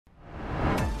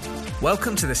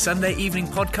Welcome to the Sunday evening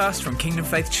podcast from Kingdom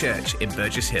Faith Church in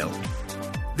Burgess Hill.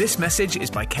 This message is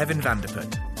by Kevin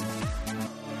Vanderput.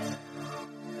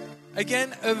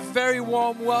 Again, a very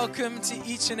warm welcome to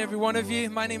each and every one of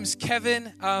you. My name is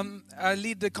Kevin. I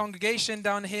lead the congregation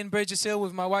down here in Burgess Hill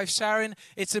with my wife Sharon.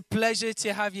 It's a pleasure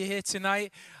to have you here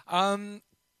tonight.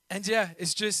 And yeah,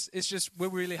 it's just we're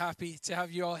really happy to have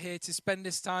you all here to spend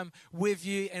this time with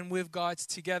you and with God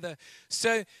together.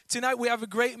 So tonight we have a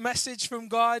great message from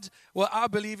God. Well, I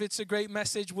believe it's a great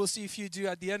message. We'll see if you do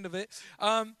at the end of it.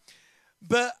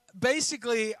 But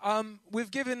basically, we've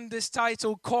given this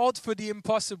title "Called for the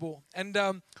Impossible," and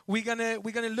we're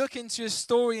gonna look into a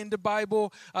story in the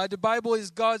Bible. The Bible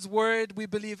is God's word. We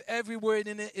believe every word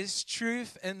in it is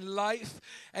truth and life,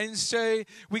 and so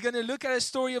we're gonna look at a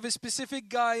story of a specific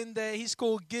guy in there. He's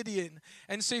called Gideon.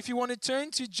 And so, if you want to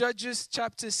turn to Judges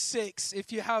chapter 6,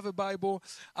 if you have a Bible,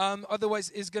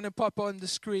 otherwise it's gonna pop on the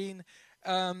screen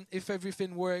if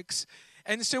everything works.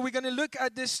 And so we're going to look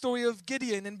at this story of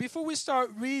Gideon. And before we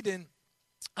start reading,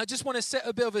 I just want to set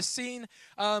a bit of a scene.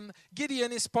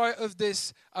 Gideon is part of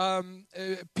this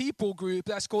people group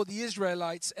that's called the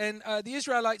Israelites. And the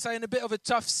Israelites are in a bit of a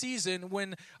tough season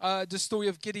when the story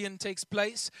of Gideon takes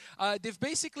place. They've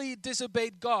basically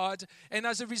disobeyed God. And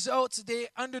as a result, they're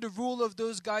under the rule of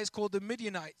those guys called the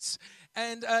Midianites.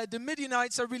 And the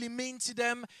Midianites are really mean to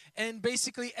them. And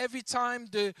basically every time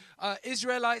the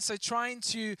Israelites are trying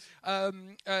to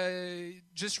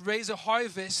just raise a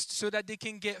harvest so that they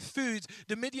can get food,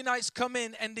 the Midianites come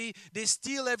in and they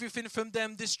steal everything from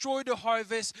them, destroy the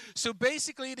harvest. So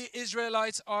basically the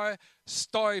Israelites are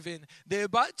starving. They're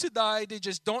about to die. They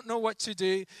just don't know what to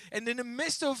do. And in the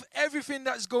midst of everything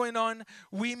that's going on,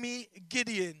 we meet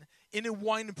Gideon in a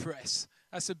wine press.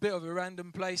 That's a bit of a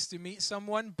random place to meet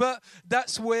someone, but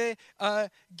that's where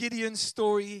Gideon's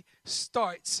story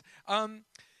starts.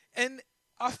 And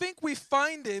I think we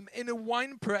find him in a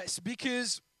wine press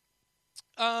because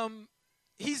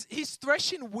he's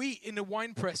threshing wheat in a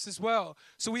wine press as well.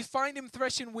 So we find him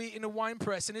threshing wheat in a wine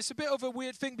press. And it's a bit of a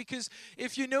weird thing because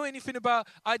if you know anything about,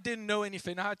 I didn't know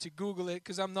anything. I had to Google it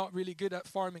because I'm not really good at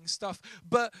farming stuff.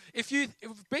 But if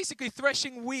basically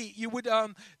threshing wheat, you would,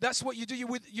 that's what you do.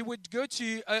 You would go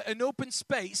to an open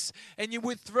space and you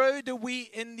would throw the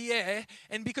wheat in the air.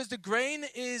 And because the grain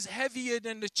is heavier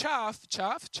than the chaff,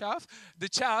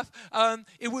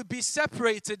 it would be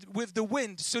separated with the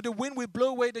wind. So the wind would blow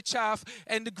away the chaff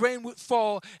and the grain would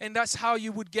fall, and that's how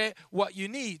you would get what you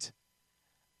need.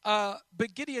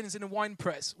 But Gideon is in a wine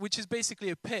press, which is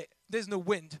basically a pit. There's no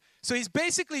wind. So he's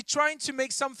basically trying to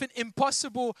make something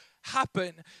impossible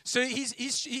happen. So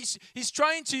he's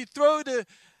trying to throw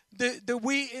the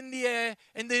wheat in the air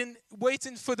and then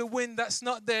waiting for the wind that's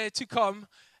not there to come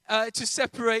to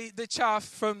separate the chaff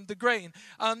from the grain.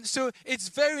 So it's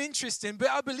very interesting. But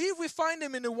I believe we find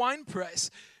him in a wine press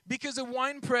because a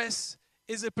wine press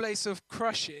is a place of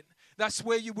crushing. That's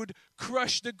where you would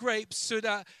crush the grapes so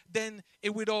that then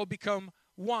it would all become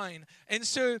wine. And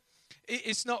so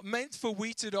it's not meant for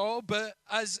wheat at all, but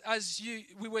as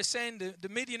we were saying, the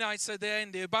Midianites are there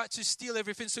and they're about to steal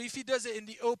everything. So if he does it in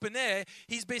the open air,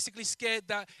 he's basically scared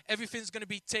that everything's going to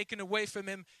be taken away from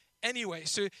him anyway.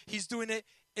 So he's doing it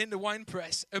in the wine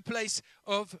press, a place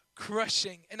of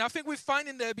crushing. And I think we find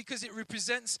him there because it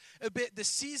represents a bit the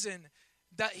season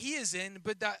that he is in,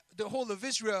 but that the whole of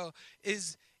Israel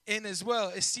is in as well,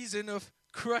 a season of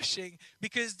crushing,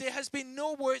 because there has been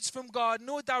no words from God,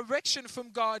 no direction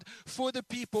from God for the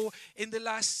people in the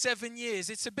last 7 years.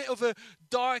 It's a bit of a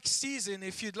dark season,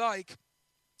 if you'd like.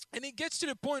 And it gets to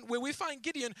the point where we find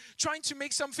Gideon trying to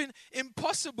make something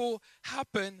impossible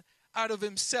happen out of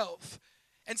himself.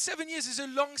 And 7 years is a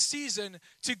long season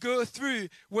to go through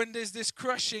when there's this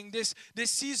crushing, this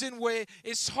season where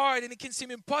it's hard and it can seem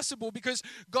impossible because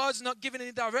God's not giving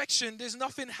any direction. There's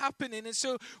nothing happening. And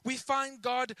so we find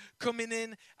God coming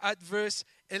in at verse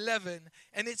 11.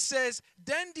 And it says,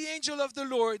 "Then the angel of the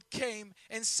Lord came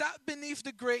and sat beneath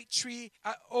the great tree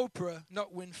at Oprah,"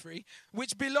 not Winfrey,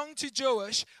 "which belonged to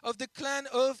Joash of the clan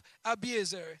of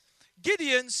Abiezer.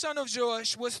 Gideon, son of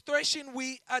Joash, was threshing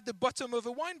wheat at the bottom of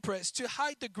a winepress to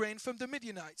hide the grain from the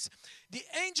Midianites. The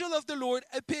angel of the Lord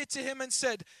appeared to him and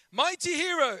said, 'Mighty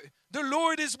hero, the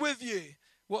Lord is with you.'"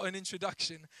 What an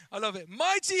introduction. I love it.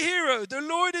 "Mighty hero, the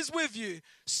Lord is with you."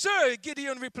 "Sir,"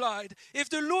 Gideon replied, "if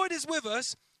the Lord is with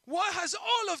us, why has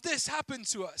all of this happened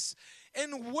to us?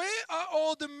 And where are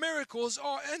all the miracles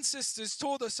our ancestors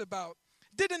told us about?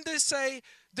 Didn't they say,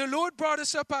 'The Lord brought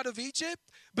us up out of Egypt'?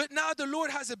 But now the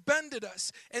Lord has abandoned us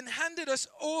and handed us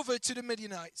over to the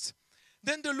Midianites."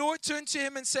 Then the Lord turned to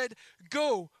him and said,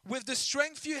 "Go with the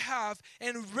strength you have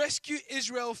and rescue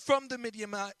Israel from the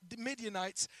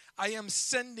Midianites. I am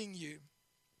sending you."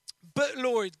 "But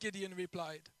Lord," Gideon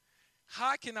replied,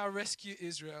 "how can I rescue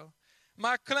Israel?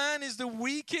 My clan is the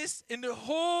weakest in the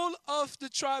whole of the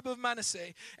tribe of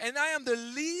Manasseh, and I am the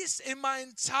least in my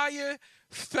entire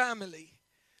family."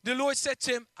 The Lord said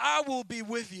to him, "I will be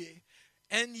with you,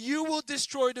 and you will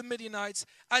destroy the Midianites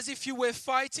as if you were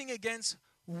fighting against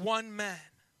one man."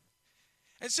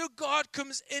 And so God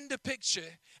comes in the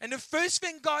picture, and the first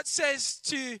thing God says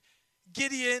to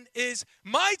Gideon is,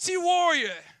 "Mighty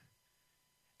warrior."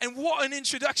 And what an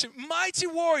introduction. Mighty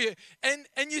warrior. And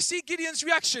you see Gideon's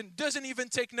reaction, doesn't even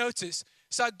take notice.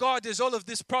 It's like, "God, there's all of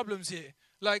these problems here.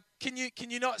 Like, can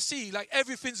you not see? Like,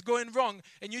 everything's going wrong,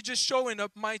 and you're just showing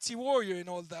up mighty warrior and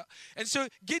all that." And so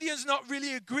Gideon's not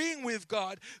really agreeing with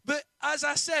God. But as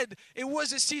I said, it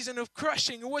was a season of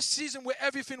crushing. It was a season where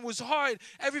everything was hard.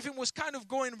 Everything was kind of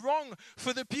going wrong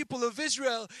for the people of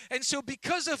Israel. And so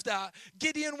because of that,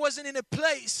 Gideon wasn't in a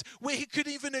place where he could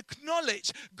even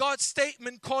acknowledge God's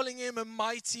statement calling him a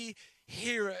mighty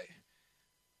hero.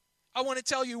 I want to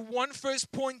tell you one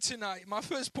first point tonight. My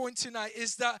first point tonight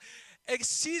is that a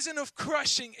season of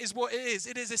crushing is what it is.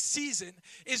 It is a season.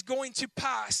 It's going to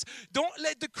pass. Don't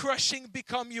let the crushing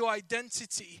become your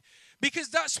identity. Because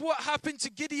that's what happened to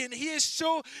Gideon. He is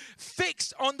so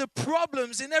fixed on the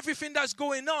problems and everything that's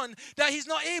going on that he's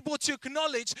not able to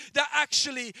acknowledge that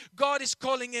actually God is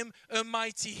calling him a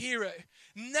mighty hero.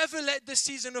 Never let the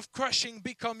season of crushing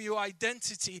become your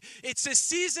identity. It's a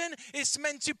season, it's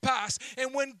meant to pass.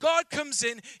 And when God comes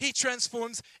in, he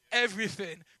transforms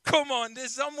everything. Come on,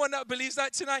 there's someone that believes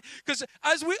that tonight. Because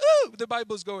the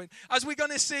Bible's going. As we're going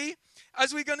to see,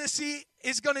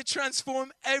 it's going to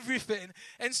transform everything.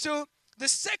 And so the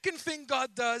second thing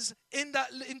God does in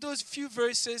those few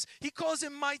verses, he calls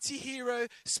him mighty hero,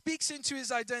 speaks into his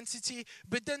identity.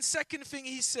 But then second thing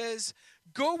he says,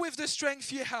 "Go with the strength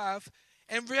you have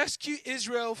and rescue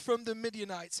Israel from the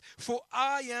Midianites, for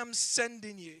I am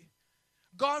sending you."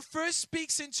 God first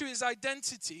speaks into his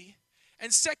identity,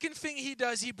 and second thing he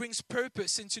does, he brings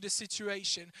purpose into the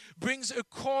situation, brings a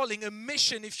calling, a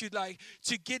mission, if you'd like,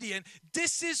 to Gideon.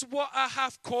 This is what I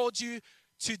have called you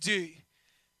to do.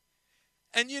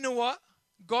 And you know what?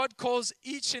 God calls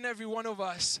each and every one of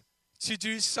us to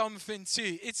do something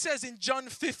too. It says in John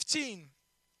 15,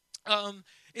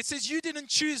 it says, "You didn't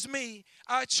choose me,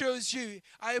 I chose you.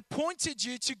 I appointed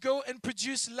you to go and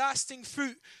produce lasting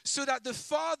fruit so that the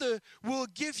Father will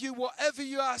give you whatever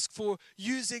you ask for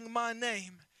using my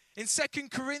name." In 2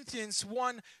 Corinthians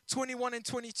 1:21 and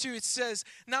 22, it says,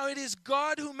 "Now it is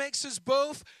God who makes us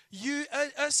both,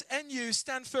 us and you,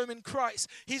 stand firm in Christ.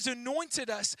 He's anointed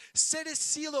us, set a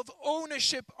seal of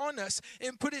ownership on us,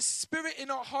 and put his Spirit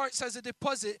in our hearts as a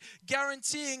deposit,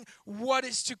 guaranteeing what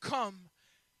is to come."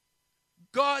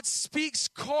 God speaks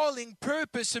calling,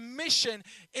 purpose, and mission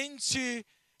into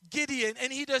Gideon,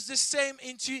 and he does the same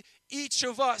into each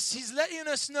of us. He's letting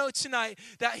us know tonight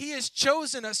that he has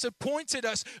chosen us, appointed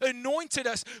us, anointed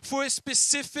us for a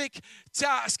specific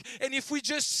task. And if we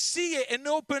just see it and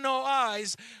open our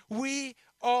eyes, we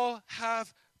all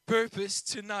have purpose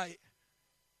tonight.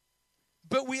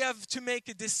 But we have to make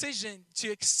a decision to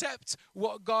accept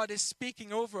what God is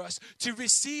speaking over us, to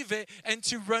receive it and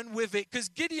to run with it. Because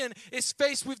Gideon is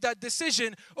faced with that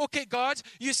decision. "Okay, God,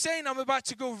 you're saying I'm about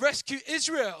to go rescue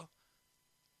Israel.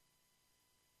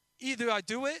 Either I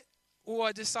do it or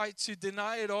I decide to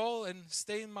deny it all and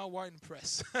stay in my wine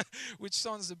press," which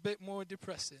sounds a bit more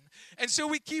depressing. And so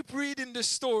we keep reading the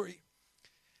story.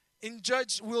 In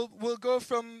Judge, we'll go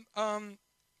from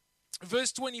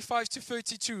verse 25 to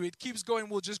 32. It keeps going.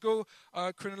 We'll just go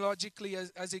chronologically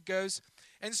as it goes.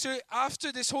 And so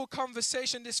after this whole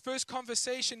conversation, this first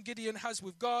conversation Gideon has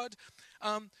with God,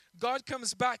 God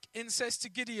comes back and says to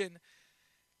Gideon,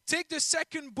 "Take the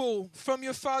second bull from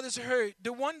your father's herd,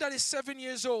 the one that is 7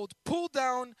 years old. Pull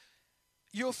down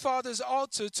your father's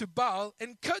altar to Baal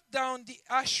and cut down the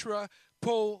Asherah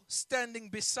pole standing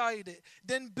beside it.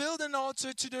 Then build an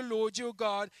altar to the Lord your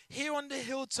God here on the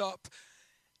hilltop,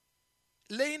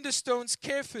 laying the stones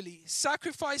carefully,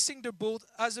 sacrificing the bull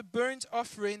as a burnt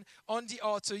offering on the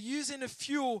altar, using as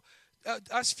fuel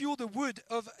the wood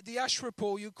of the Asherah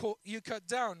pole you cut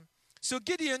down." So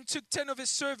Gideon took 10 of his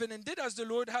servants and did as the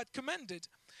Lord had commanded.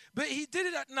 But he did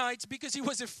it at night because he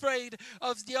was afraid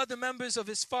of the other members of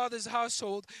his father's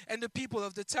household and the people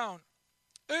of the town.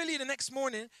 Early the next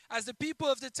morning, as the people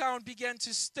of the town began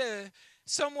to stir,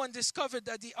 someone discovered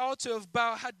that the altar of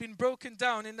Baal had been broken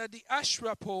down and that the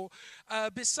Asherah pole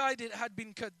beside it had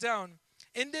been cut down.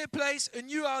 In their place, a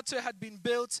new altar had been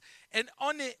built, and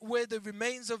on it were the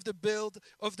remains of the bull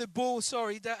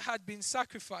that had been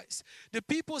sacrificed. The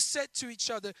people said to each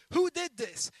other, "Who did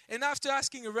this?" And after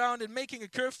asking around and making a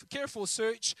careful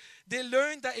search, they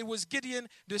learned that it was Gideon,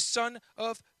 the son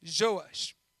of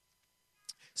Joash.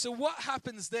 So what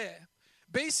happens there?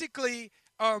 Basically,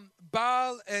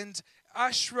 Baal and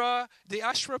Asherah, the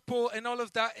Asherah pole, and all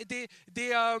of that,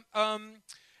 they are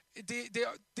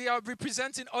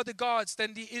representing other gods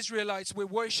than the Israelites were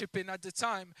worshiping at the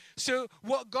time. So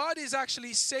what God is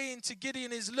actually saying to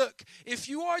Gideon is, look, if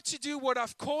you are to do what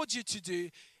I've called you to do,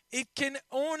 it can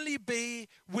only be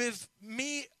with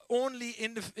me only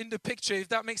in the picture, if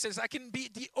that makes sense. I can be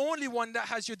the only one that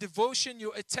has your devotion,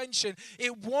 your attention.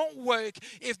 It won't work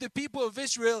if the people of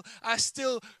Israel are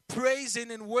still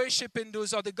praising and worshiping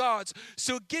those other gods.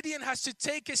 So Gideon has to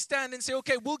take a stand and say,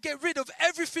 okay, we'll get rid of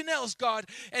everything else, God,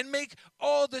 and make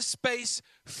all the space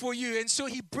for you. And so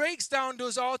he breaks down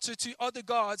those altars to other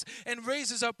gods and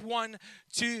raises up one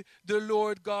to the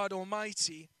Lord God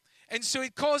Almighty. And so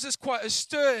it causes quite a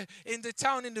stir in the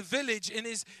town, in the village, in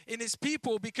his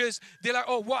people, because they're like,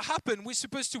 oh, what happened? We're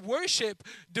supposed to worship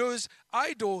those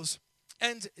idols.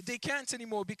 And they can't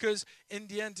anymore because in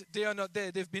the end, they are not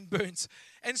there. They've been burnt.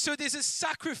 And so there's a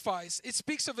sacrifice. It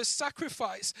speaks of a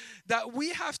sacrifice that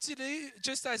we have to do,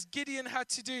 just as Gideon had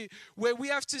to do, where we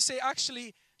have to say,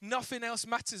 actually, nothing else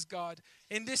matters, God.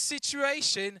 In this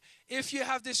situation, if you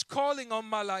have this calling on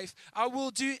my life, I will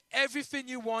do everything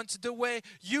you want, the way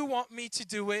you want me to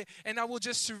do it, and I will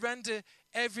just surrender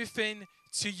everything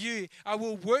to you. I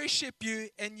will worship you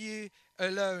and you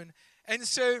alone. And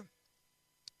so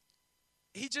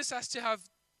he just has to have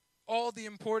all the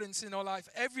importance in our life.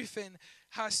 Everything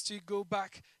has to go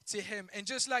back to him. And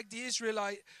just like the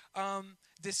Israelite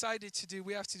decided to do,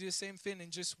 we have to do the same thing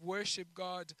and just worship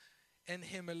God and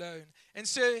him alone. And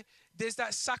so there's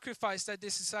that sacrifice that they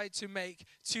decide to make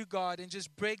to God and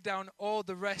just break down all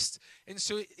the rest. And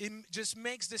so it just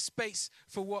makes the space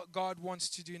for what God wants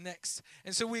to do next.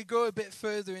 And so we go a bit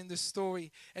further in the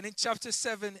story. And in chapter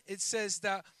 7, it says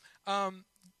that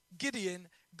Gideon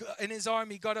and his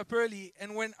army got up early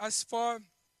and went as far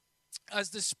as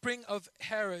the spring of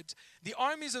Harod. The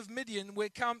armies of Midian were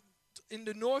camped in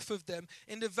the north of them,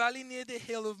 in the valley near the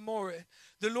hill of Moreh.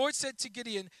 The Lord said to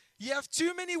Gideon, "You have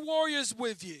too many warriors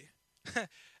with you."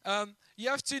 You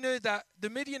have to know that the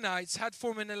Midianites had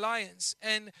formed an alliance,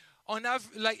 and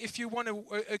if you want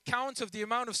a count of the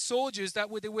amount of soldiers that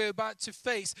they were about to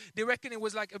face, they reckon it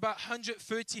was like about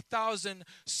 130,000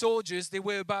 soldiers they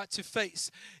were about to face.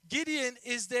 Gideon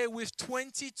is there with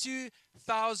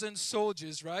 22,000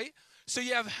 soldiers, right? So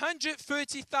you have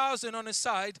 130,000 on the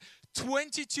side,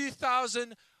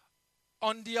 22,000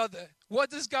 on the other. What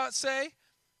does God say?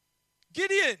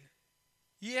 Gideon,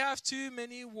 you have too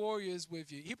many warriors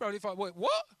with you. He probably thought, wait,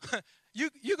 what?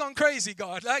 You gone crazy,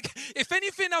 God. Like, if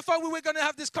anything, I thought we were going to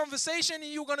have this conversation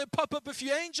and you were going to pop up a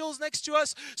few angels next to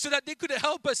us so that they could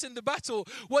help us in the battle.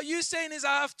 What you're saying is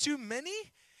I have too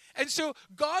many? And so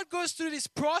God goes through this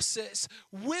process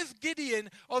with Gideon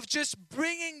of just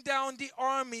bringing down the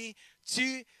army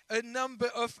to a number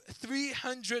of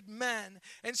 300 men.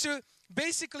 And so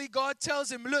basically God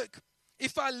tells him, look,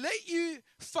 if I let you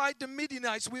fight the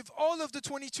Midianites with all of the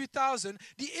 22,000,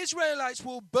 the Israelites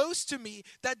will boast to me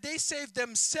that they saved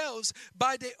themselves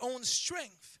by their own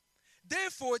strength.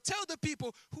 Therefore, tell the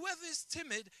people, whoever is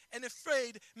timid and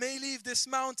afraid may leave this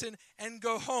mountain and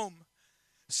go home.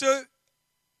 So,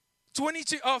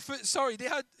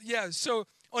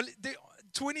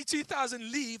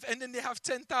 22,000 leave and then they have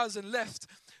 10,000 left.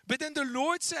 But then the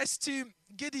Lord says to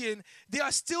Gideon, there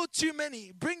are still too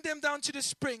many. Bring them down to the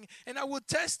spring and I will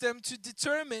test them to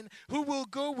determine who will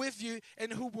go with you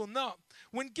and who will not.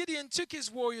 When Gideon took his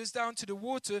warriors down to the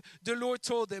water, the Lord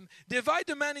told them, divide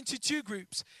the men into two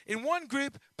groups. In one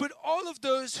group, put all of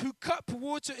those who cup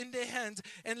water in their hands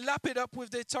and lap it up with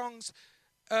their tongues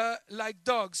like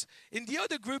dogs. In the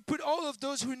other group, put all of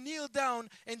those who kneel down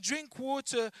and drink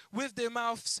water with their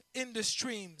mouths in the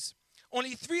streams.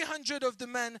 Only 300 of the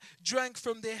men drank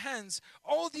from their hands.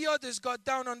 All the others got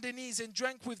down on their knees and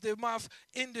drank with their mouth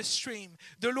in the stream.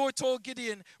 The Lord told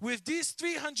Gideon, with these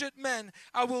 300 men,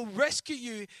 I will rescue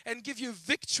you and give you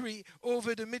victory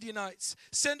over the Midianites.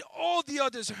 Send all the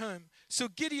others home. So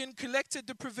Gideon collected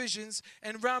the provisions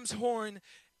and ram's horns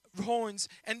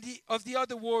and of the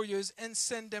other warriors and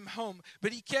sent them home.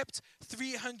 But he kept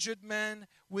 300 men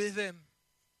with him.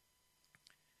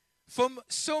 From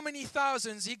so many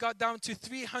thousands, he got down to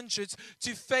 300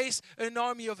 to face an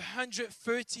army of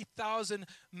 130,000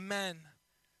 men.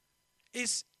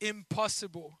 It's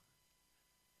impossible.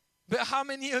 But how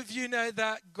many of you know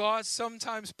that God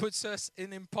sometimes puts us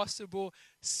in impossible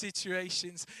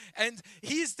situations? And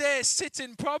he's there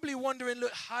sitting, probably wondering,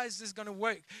 look, how is this going to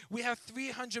work? We have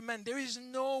 300 men. There is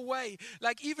no way.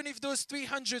 Like, even if those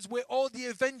 300s were all the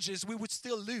Avengers, we would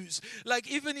still lose.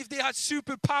 Like, even if they had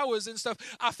superpowers and stuff,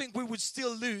 I think we would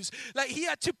still lose. Like, he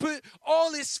had to put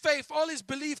all his faith, all his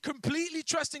belief, completely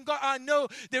trusting God. I know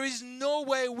there is no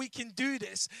way we can do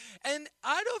this. And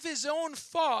out of his own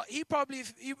thought, he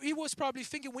was probably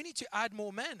thinking, we need to add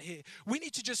more men here. We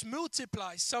need to just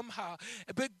multiply somehow.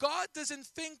 But God doesn't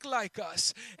think like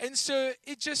us. And so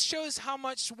it just shows how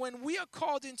much when we are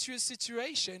called into a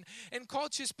situation and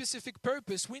called to a specific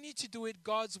purpose, we need to do it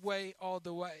God's way all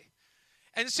the way.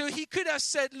 And so he could have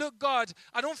said, look, God,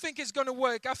 I don't think it's going to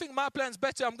work. I think my plan's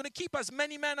better. I'm going to keep as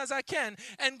many men as I can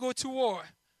and go to war.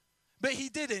 But he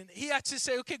didn't. He had to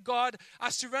say, okay, God,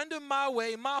 I surrender my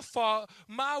way, my thought,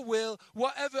 my will,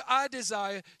 whatever I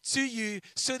desire to you,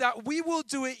 so that we will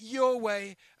do it your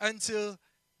way until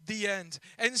the end.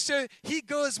 And so he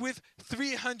goes with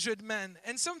 300 men.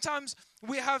 And sometimes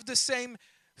we have the same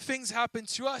things happen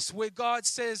to us where God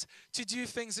says to do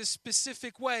things a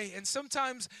specific way. And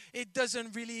sometimes it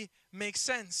doesn't really make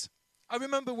sense. I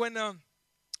remember when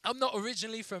I'm not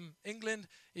originally from England,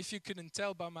 if you couldn't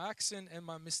tell by my accent and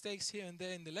my mistakes here and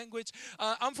there in the language.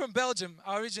 I'm from Belgium.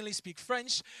 I originally speak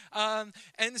French. And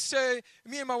so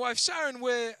me and my wife Sharon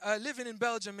were living in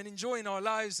Belgium and enjoying our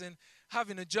lives and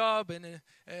having a job and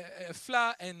a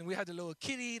flat, and we had a little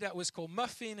kitty that was called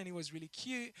Muffin, and he was really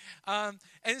cute. And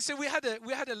so we had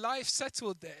a life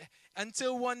settled there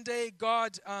until one day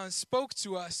God spoke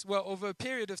to us, well, over a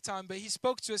period of time, but he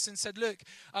spoke to us and said, look,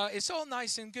 it's all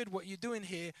nice and good what you're doing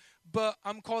here, but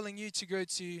I'm calling you to go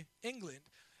to England.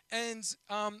 And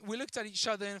we looked at each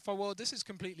other and thought, well, this is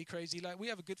completely crazy. Like, we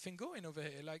have a good thing going over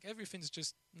here. Like, everything's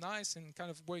just nice and kind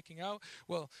of working out.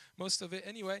 Well, most of it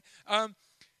anyway.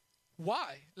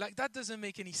 Why? Like, that doesn't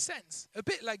make any sense. A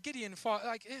bit like Gideon thought,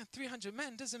 like, 300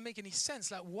 men doesn't make any sense.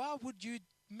 Like, why would you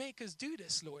make us do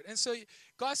this, Lord? And so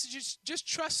God said, just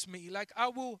trust me. Like, I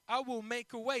will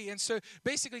make a way. And so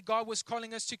basically God was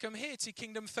calling us to come here to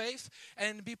Kingdom Faith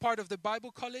and be part of the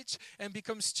Bible college and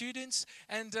become students.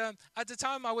 And at the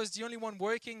time I was the only one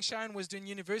working. Sharon was doing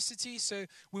university, so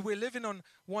we were living on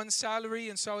one salary.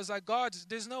 And so I was like, God,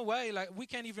 there's no way. Like, we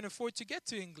can't even afford to get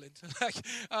to England. Like,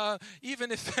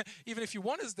 even if you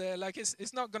want us there, like,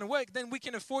 it's not going to work. Then we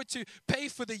can afford to pay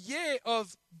for the year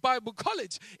of Bible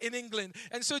college in England.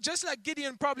 And so just like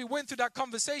Gideon probably went through that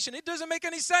conversation, it doesn't make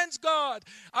any sense, God.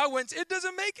 It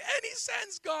doesn't make any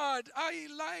sense, God. I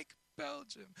like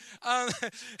Belgium.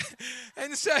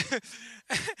 And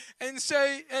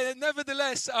so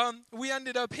nevertheless, we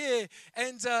ended up here,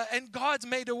 and God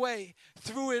made a way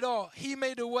through it all. He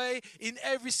made a way in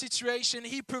every situation.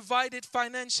 He provided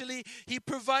financially. He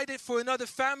provided for another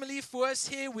family for us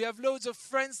here. We have loads of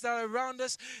friends that are around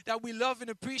us that we love and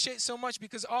appreciate so much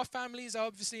because our families are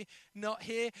obviously not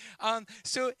here.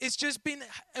 So it's just been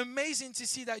amazing to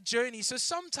see that journey. So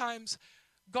sometimes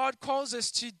God calls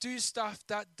us to do stuff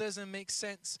that doesn't make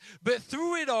sense. But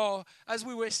through it all, as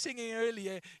we were singing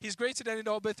earlier, he's greater than it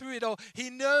all, but through it all, he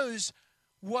knows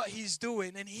what he's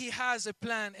doing and he has a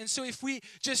plan. And so if we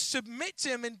just submit to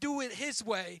him and do it his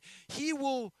way, he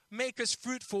will make us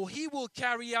fruitful. He will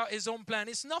carry out his own plan.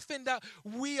 It's nothing that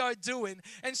we are doing.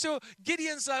 And so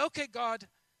Gideon's like, okay, God,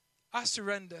 I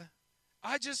surrender.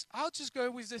 I'll just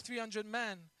go with the 300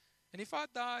 men. And if I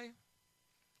die,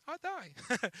 I'll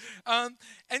die.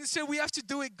 And so we have to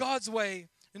do it God's way,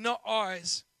 not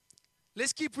ours.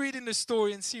 Let's keep reading the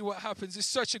story and see what happens. It's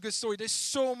such a good story. There's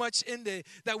so much in there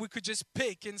that we could just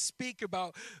pick and speak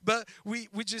about. But we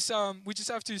just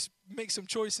have to make some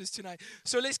choices tonight.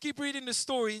 So let's keep reading the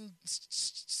story. In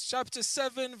chapter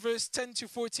 7, verse 10 to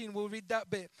 14, we'll read that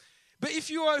bit. But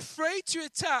if you are afraid to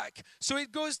attack, so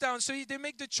it goes down. So they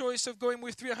make the choice of going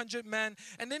with 300 men.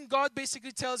 And then God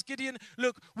basically tells Gideon,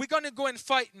 look, we're going to go and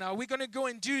fight now. We're going to go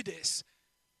and do this.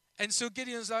 And so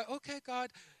Gideon's like, okay,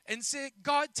 God. And so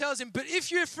God tells him, but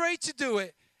if you're afraid to do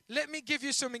it, let me give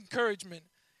you some encouragement.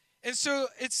 And so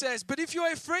it says, but if you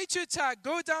are afraid to attack,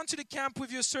 go down to the camp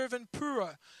with your servant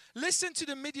Purah. Listen to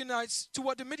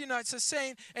what the Midianites are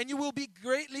saying, and you will be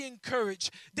greatly encouraged.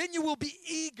 Then you will be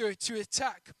eager to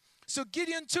attack. So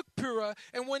Gideon took Purah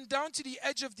and went down to the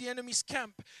edge of the enemy's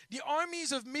camp. The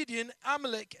armies of Midian,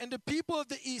 Amalek, and the people of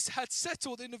the east had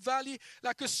settled in the valley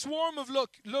like a swarm of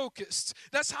locusts.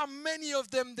 That's how many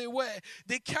of them there were.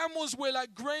 Their camels were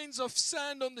like grains of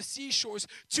sand on the seashores,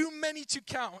 too many to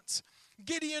count.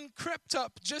 Gideon crept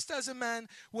up just as a man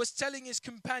was telling his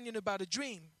companion about a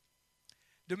dream.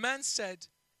 The man said,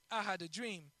 I had a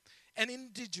dream. And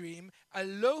in the dream, a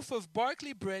loaf of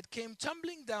barley bread came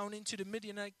tumbling down into the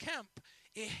Midianite camp.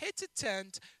 It hit a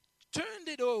tent, turned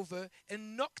it over,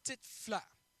 and knocked it flat.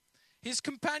 His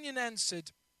companion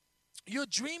answered, "Your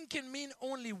dream can mean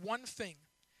only one thing.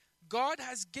 God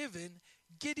has given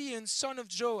Gideon, son of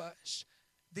Joash,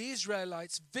 the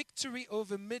Israelites, victory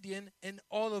over Midian and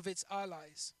all of its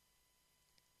allies."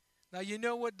 Now, you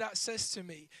know what that says to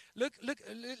me. Look,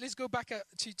 let's go back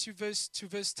to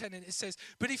verse 10, and it says,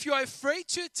 "But if you are afraid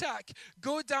to attack,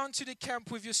 go down to the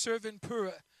camp with your servant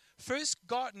Purah." First,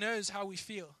 God knows how we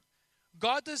feel.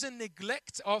 God doesn't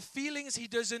neglect our feelings. He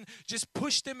doesn't just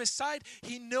push them aside.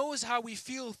 He knows how we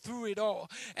feel through it all.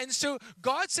 And so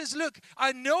God says, look,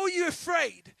 I know you're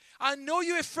afraid. I know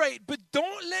you're afraid, but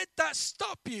don't let that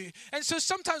stop you. And so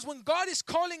sometimes when God is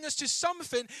calling us to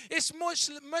something, it's more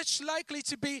likely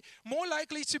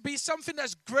to be something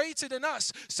that's greater than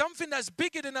us, something that's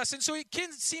bigger than us. And so it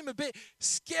can seem a bit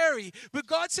scary. But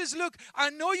God says, look, I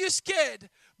know you're scared,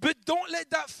 but don't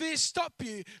let that fear stop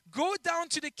you. Go down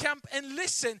to the camp and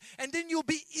listen, and then you'll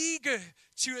be eager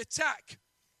to attack.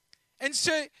 And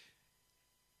so,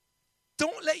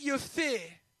 don't let your fear,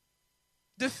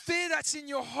 the fear that's in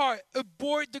your heart,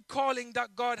 abort the calling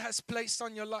that God has placed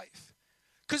on your life.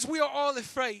 Because we are all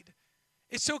afraid.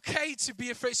 It's okay to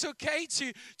be afraid. It's okay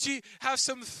to have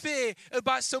some fear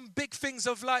about some big things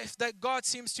of life that God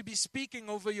seems to be speaking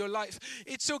over your life.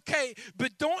 It's okay,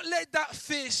 but don't let that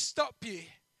fear stop you.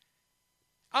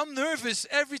 I'm nervous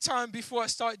every time before I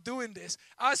start doing this.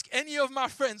 Ask any of my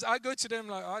friends. I go to them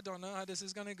like, I don't know how this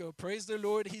is going to go. Praise the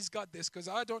Lord, He's got this, because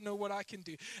I don't know what I can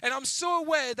do. And I'm so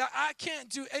aware that I can't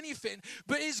do anything,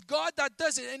 but it's God that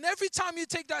does it. And every time you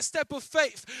take that step of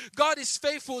faith, God is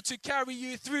faithful to carry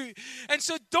you through. And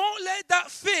so don't let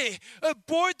that fear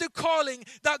abort the calling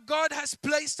that God has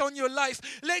placed on your life.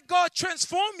 Let God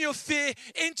transform your fear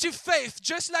into faith,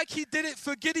 just like He did it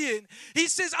for Gideon. He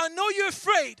says, I know you're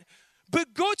afraid,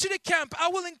 but go to the camp. I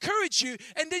will encourage you,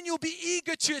 and then you'll be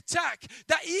eager to attack.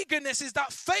 That eagerness is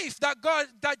that faith that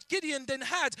Gideon then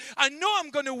had. I know I'm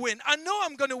going to win. I know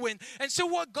I'm going to win. And so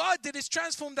what God did is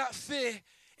transform that fear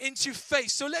into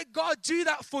faith. So let God do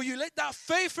that for you. Let that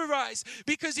faith arise,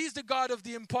 because He's the God of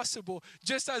the impossible,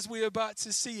 just as we're about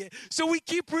to see it. So we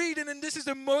keep reading, and this is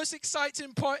the most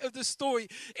exciting part of the story.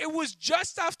 It was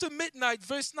just after midnight,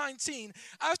 verse 19,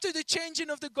 after the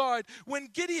changing of the guard, when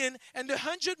Gideon and the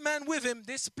 100 men with him,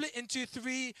 they split into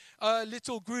three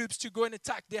little groups to go and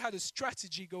attack. They had a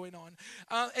strategy going on.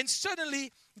 And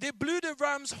suddenly, they blew the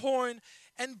ram's horn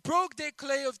and broke their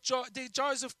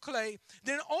jars of clay.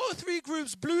 Then all three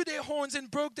groups blew their horns and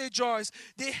broke their jars.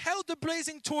 They held the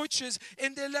blazing torches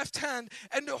in their left hand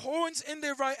and the horns in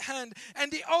their right hand.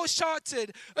 And they all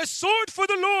shouted, "A sword for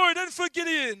the Lord and for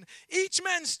Gideon." Each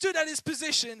man stood at his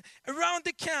position around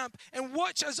the camp and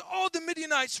watched as all the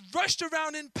Midianites rushed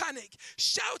around in panic,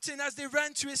 shouting as they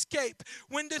ran to escape.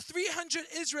 When the 300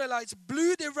 Israelites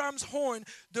blew their ram's horn,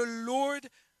 the Lord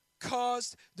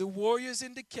caused the warriors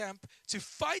in the camp to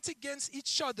fight against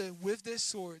each other with their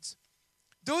swords.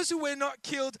 Those who were not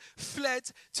killed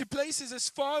fled to places as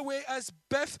far away as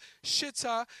Beth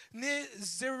Shittah near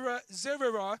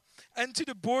Zererah and to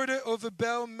the border of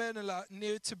Abel Meholah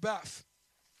near Tabbath.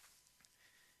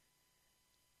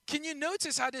 Can you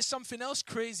notice how there's something else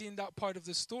crazy in that part of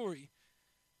the story?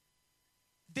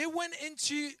 They went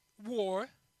into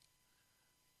war.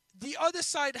 The other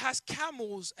side has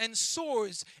camels and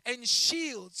swords and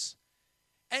shields.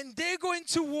 And they're going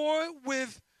to war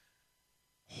with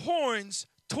horns,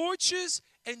 torches,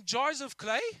 and jars of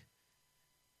clay?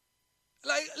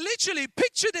 Like, literally,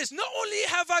 picture this. Not only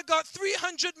have I got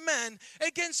 300 men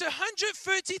against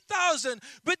 130,000,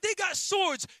 but they got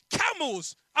swords,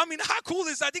 camels. I mean, how cool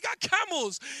is that? They got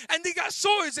camels, and they got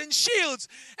swords and shields.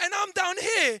 And I'm down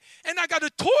here, and I got a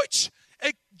torch,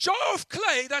 a jar of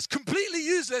clay that's completely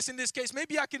useless in this case.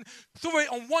 Maybe I can throw it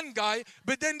on one guy,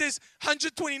 but then there's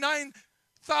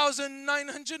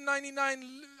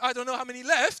 129,999, I don't know how many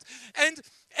left. And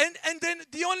then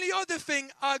the only other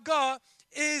thing I got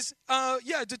is,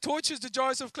 the torches, the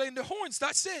jars of clay, and the horns.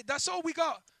 That's it. That's all we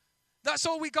got. That's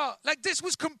all we got. Like, this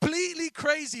was completely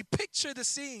crazy. Picture the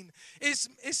scene.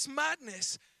 It's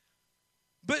madness.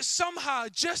 But somehow,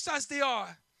 just as they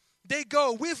are, they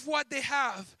go with what they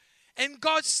have. And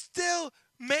God still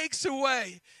makes a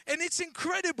way. And it's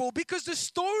incredible because the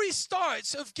story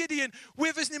starts of Gideon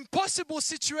with an impossible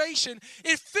situation.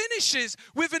 It finishes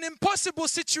with an impossible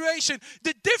situation.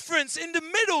 The difference in the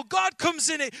middle, God comes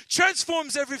in it,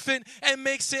 transforms everything, and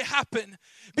makes it happen.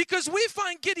 Because we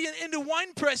find Gideon in the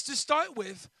winepress to start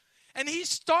with. And he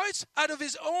starts out of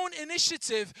his own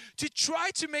initiative to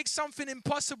try to make something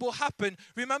impossible happen.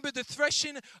 Remember the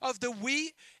threshing of the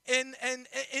wheat in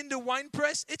the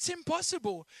winepress? It's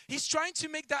impossible. He's trying to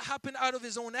make that happen out of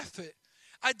his own effort.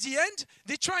 At the end,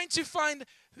 they're trying to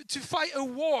fight a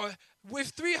war with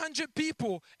 300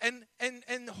 people and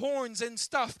horns and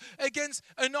stuff against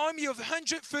an army of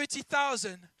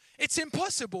 130,000. It's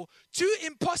impossible. Two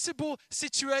impossible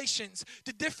situations.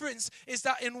 The difference is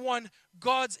that in one,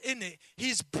 God's in it.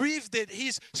 He's breathed it.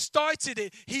 He's started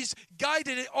it. He's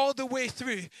guided it all the way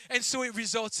through. And so it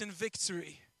results in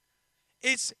victory.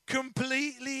 It's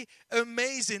completely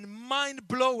amazing,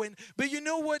 mind-blowing. But you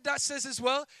know what that says as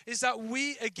well? Is that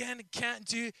we, again, can't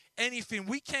do anything.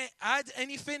 We can't add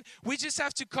anything. We just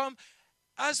have to come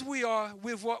as we are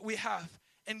with what we have.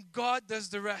 And God does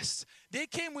the rest. They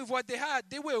came with what they had.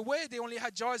 They were aware they only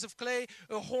had jars of clay,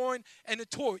 a horn, and a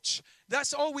torch.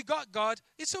 That's all we got, God.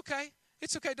 It's okay.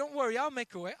 It's okay. Don't worry. I'll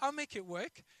make a way. I'll make it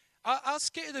work. I'll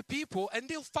scare the people and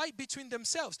they'll fight between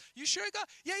themselves. You sure, God?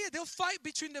 Yeah, they'll fight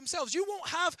between themselves. You won't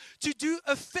have to do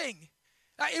a thing.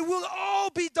 It will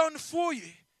all be done for you.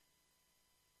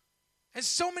 And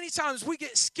so many times we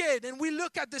get scared and we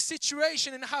look at the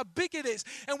situation and how big it is.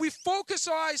 And we focus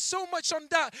our eyes so much on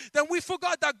that we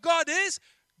forgot that God is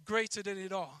greater than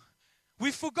it all.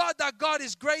 We forgot that God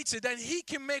is greater, that He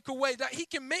can make a way, that He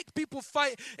can make people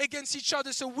fight against each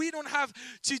other so we don't have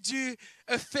to do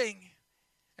a thing.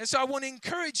 And so I want to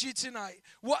encourage you tonight,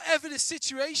 whatever the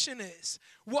situation is,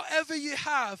 whatever you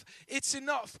have, it's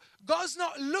enough. God's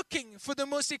not looking for the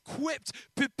most equipped,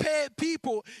 prepared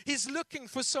people. He's looking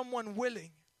for someone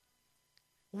willing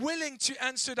to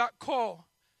answer that call.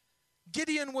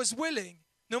 Gideon was willing.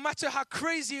 No matter how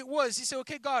crazy it was, he said,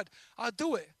 okay, God, I'll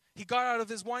do it. He got out of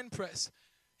his winepress.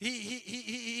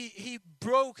 He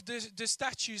broke the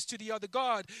statues to the other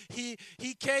god. He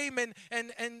came and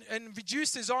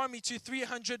reduced his army to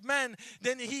 300 men.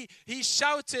 Then he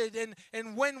shouted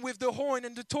and went with the horn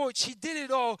and the torch. He did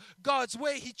it all God's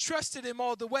way. He trusted Him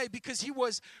all the way because he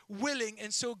was willing.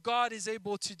 And so God is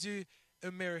able to do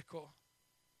a miracle.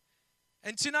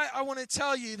 And tonight I want to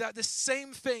tell you that the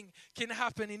same thing can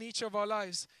happen in each of our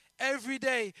lives. Every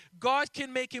day, God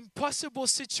can make impossible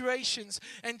situations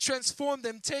and transform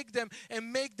them, take them,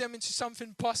 and make them into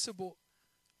something possible.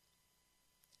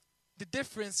 The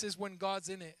difference is when God's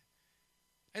in it.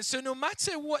 And so no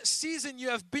matter what season you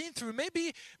have been through,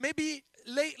 maybe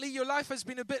lately your life has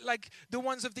been a bit like the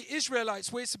ones of the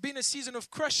Israelites, where it's been a season of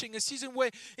crushing, a season where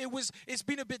it's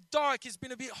been a bit dark, it's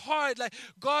been a bit hard. Like,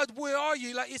 God, where are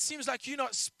you? Like, it seems like you're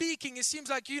not speaking. It seems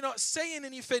like you're not saying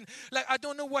anything. Like, I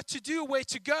don't know what to do, where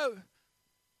to go.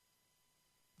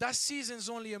 That season's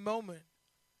only a moment.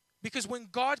 Because when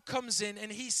God comes in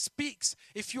and He speaks,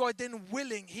 if you are then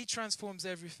willing, He transforms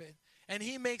everything. And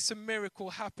He makes a miracle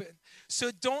happen.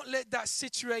 So don't let that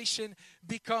situation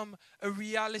become a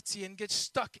reality and get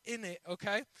stuck in it,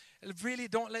 okay? Really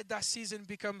don't let that season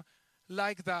become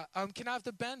like that. Can I have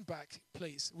the band back,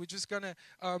 please? We're just going to,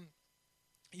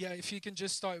 if you can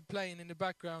just start playing in the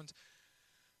background.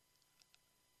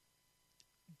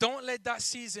 Don't let that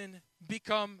season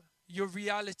become your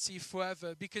reality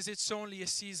forever, because it's only a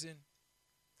season.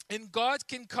 And God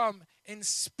can come and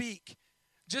speak.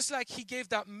 Just like He gave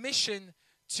that mission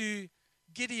to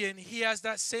Gideon, He has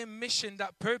that same mission,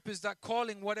 that purpose, that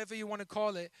calling, whatever you want to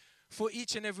call it, for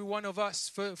each and every one of us.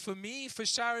 For me, for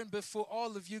Sharon, but for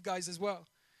all of you guys as well.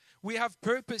 We have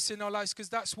purpose in our lives because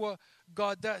that's what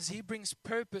God does. He brings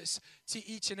purpose to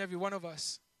each and every one of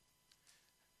us.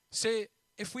 So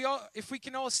if we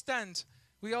can all stand,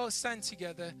 we all stand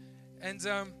together. And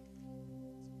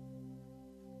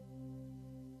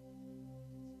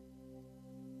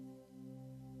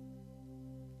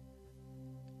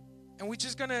And we're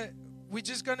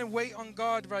just gonna wait on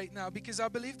God right now, because I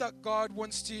believe that God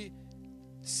wants to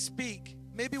speak.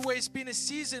 Maybe where it's been a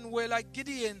season where, like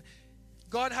Gideon,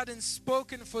 God hadn't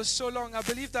spoken for so long. I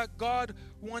believe that God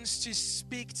wants to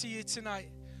speak to you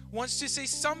tonight. Wants to say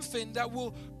something that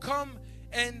will come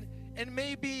and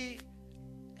maybe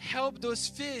help those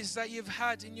fears that you've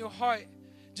had in your heart.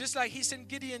 Just like He sent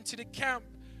Gideon to the camp,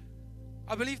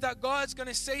 I believe that God's going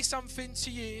to say something to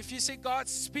you. If you say, God,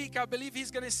 speak, I believe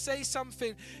He's going to say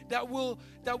something that will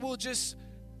just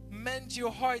mend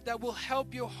your heart, that will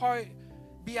help your heart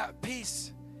be at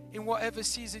peace in whatever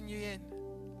season you're in.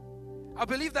 I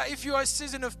believe that if you are a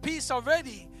season of peace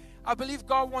already, I believe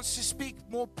God wants to speak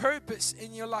more purpose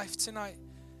in your life tonight.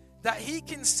 That He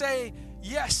can say,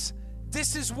 yes,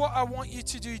 this is what I want you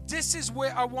to do. This is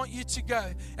where I want you to go.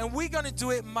 And we're going to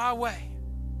do it my way.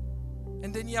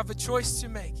 And then you have a choice to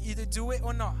make. Either do it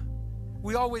or not.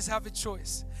 We always have a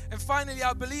choice. And finally,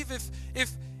 I believe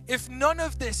if none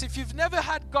of this, if you've never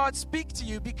had God speak to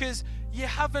you because you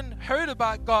haven't heard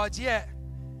about God yet,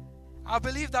 I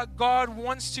believe that God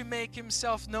wants to make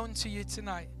himself known to you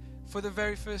tonight for the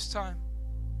very first time.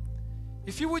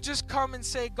 If you would just come and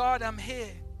say, God, I'm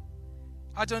here.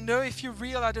 I don't know if you're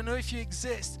real. I don't know if you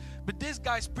exist. But this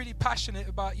guy's pretty passionate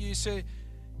about you, so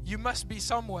you must be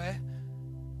somewhere.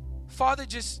 Father,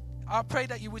 I pray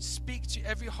that you would speak to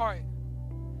every heart.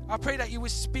 I pray that you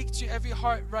would speak to every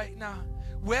heart right now.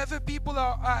 Wherever people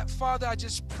are at, Father, I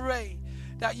just pray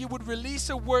that you would release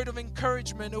a word of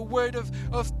encouragement, a word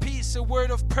of peace, a word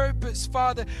of purpose,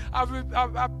 Father.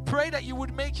 I pray that you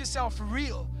would make yourself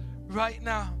real right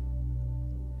now.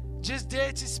 Just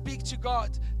dare to speak to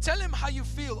God. Tell him how you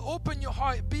feel. Open your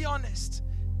heart. Be honest.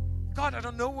 God, I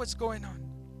don't know what's going on.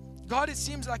 God, it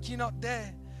seems like you're not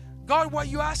there. God, what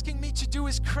you're asking me to do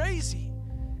is crazy.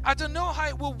 I don't know how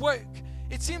it will work.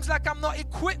 It seems like I'm not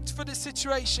equipped for the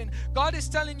situation. God is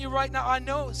telling you right now, I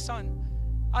know, son.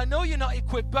 I know you're not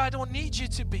equipped, but I don't need you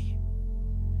to be.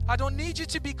 I don't need you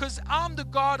to be, because I'm the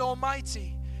God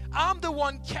Almighty. I'm the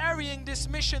one carrying this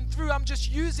mission through. I'm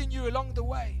just using you along the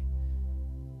way.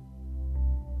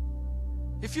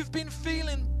 If you've been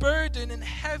feeling burdened and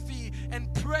heavy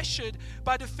and pressured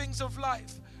by the things of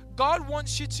life, God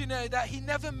wants you to know that he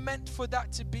never meant for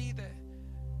that to be there.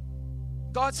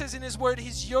 God says in his word,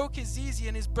 his yoke is easy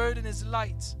and his burden is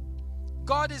light.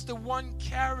 God is the one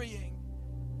carrying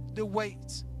the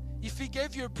weight. If he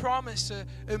gave you a promise,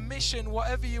 a mission,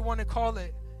 whatever you want to call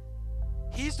it,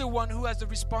 he's the one who has the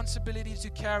responsibility to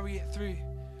carry it through.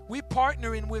 We're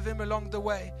partnering with him along the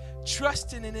way,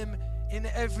 trusting in him in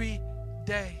every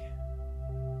day.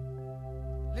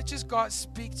 Let just God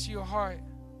speak to your heart.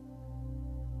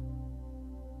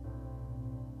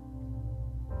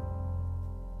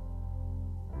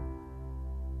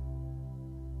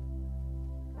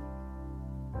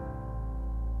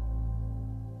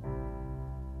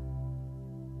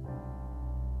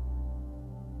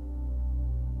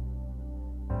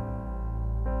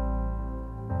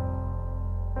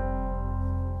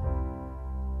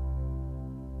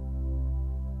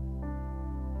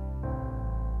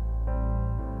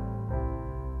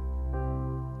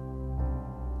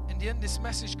 This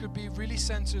message could be really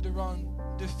centered around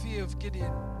the fear of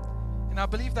Gideon. And I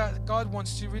believe that God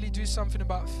wants to really do something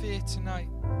about fear tonight.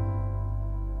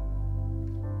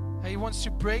 And he wants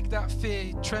to break that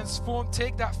fear,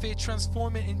 take that fear,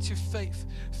 transform it into faith.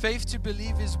 Faith to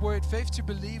believe his word, faith to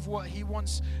believe what he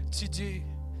wants to do,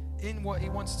 in what he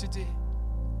wants to do.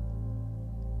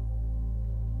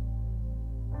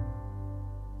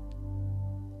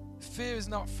 Fear is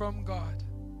not from God.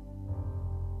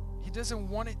 He doesn't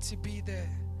want it to be there,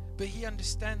 but he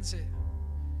understands it.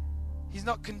 He's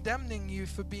not condemning you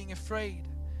for being afraid,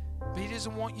 but he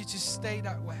doesn't want you to stay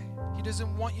that way. He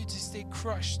doesn't want you to stay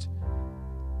crushed.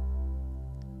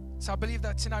 So I believe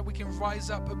that tonight we can rise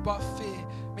up above fear.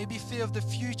 Maybe fear of the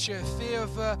future, fear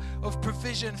of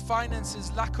provision, finances,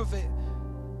 lack of it.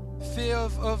 Fear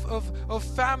of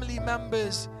family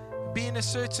members being a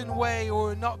certain way,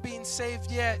 or not being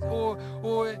saved yet, or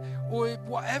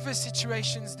whatever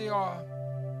situations they are.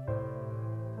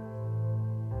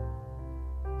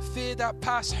 Fear that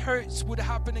past hurts would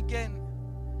happen again.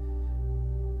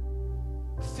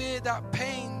 Fear that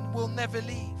pain will never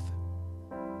leave.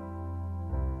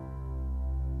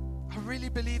 I really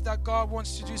believe that God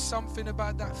wants to do something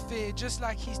about that fear. Just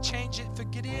like he changed it for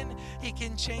Gideon, he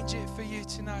can change it for you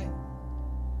tonight.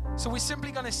 So we're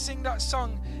simply going to sing that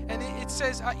song, and it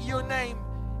says, at your name,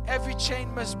 every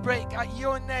chain must break. At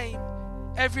your name,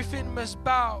 everything must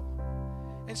bow.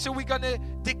 And so we're going to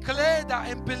declare that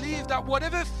and believe that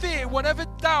whatever fear, whatever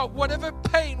doubt, whatever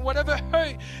pain, whatever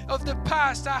hurt of the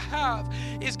past I have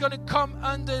is going to come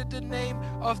under the name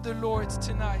of the Lord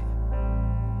tonight.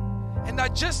 And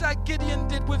that just like Gideon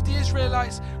did with the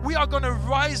Israelites, we are going to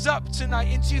rise up tonight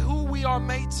into who we are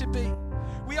made to be.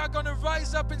 We are going to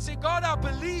rise up and say, God, I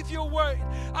believe your word.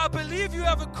 I believe you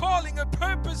have a calling, a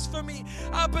purpose for me.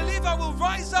 I believe I will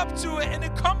rise up to it and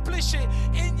accomplish it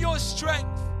in your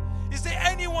strength. Is there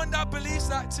anyone that believes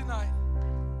that tonight?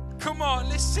 Come on,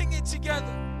 let's sing it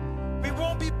together. We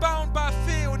won't be bound by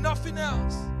fear or nothing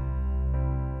else.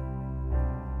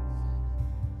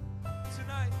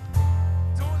 Tonight,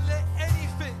 don't let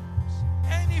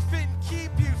anything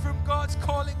keep you from God's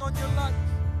calling on your life.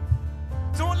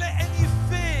 Don't let any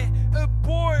fear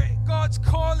abort God's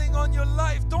calling on your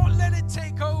life. Don't let it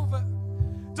take over.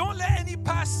 Don't let any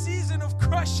past season of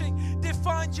crushing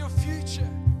define your future.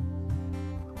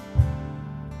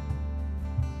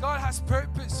 God has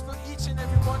purpose for each and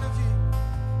every one of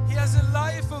you. He has a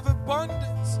life of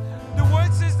abundance. The word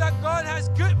word says that God has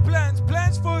good plans,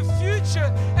 plans for a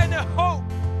future and a hope.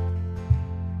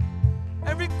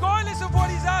 And regardless of what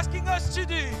He's asking us to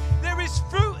do, there is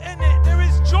fruit in it, there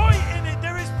is joy in it,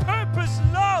 there is purpose,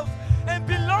 love, and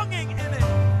belonging in it.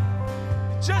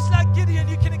 Just like Gideon,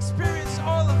 you can experience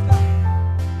all of that.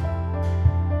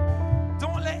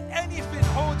 Don't let anything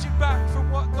hold you back from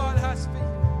what God has for you.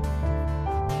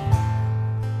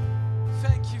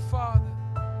 Thank you, Father.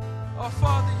 Oh,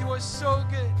 Father, you are so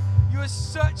good. You are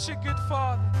such a good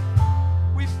Father.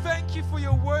 We thank you for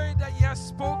your word that you have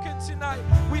spoken tonight.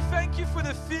 We thank you for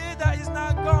the fear that is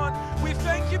now gone. We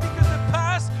thank you because the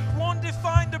past won't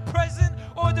define the present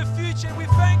or the future. We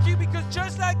thank you because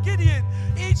just like Gideon,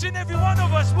 each and every one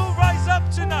of us will rise up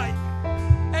tonight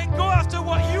and go after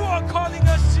what you are calling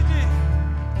us to do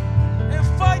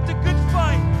and fight the good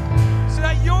fight so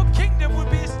that your kingdom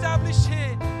will be established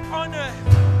here on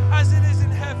earth as it is in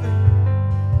heaven.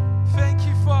 Thank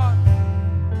you, Father.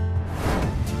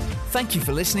 Thank you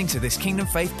for listening to this Kingdom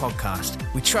Faith podcast.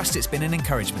 We trust it's been an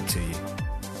encouragement to you.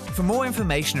 For more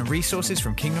information and resources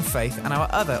from Kingdom Faith and our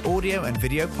other audio and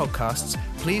video podcasts,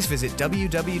 please visit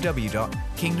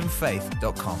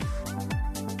www.kingdomfaith.com.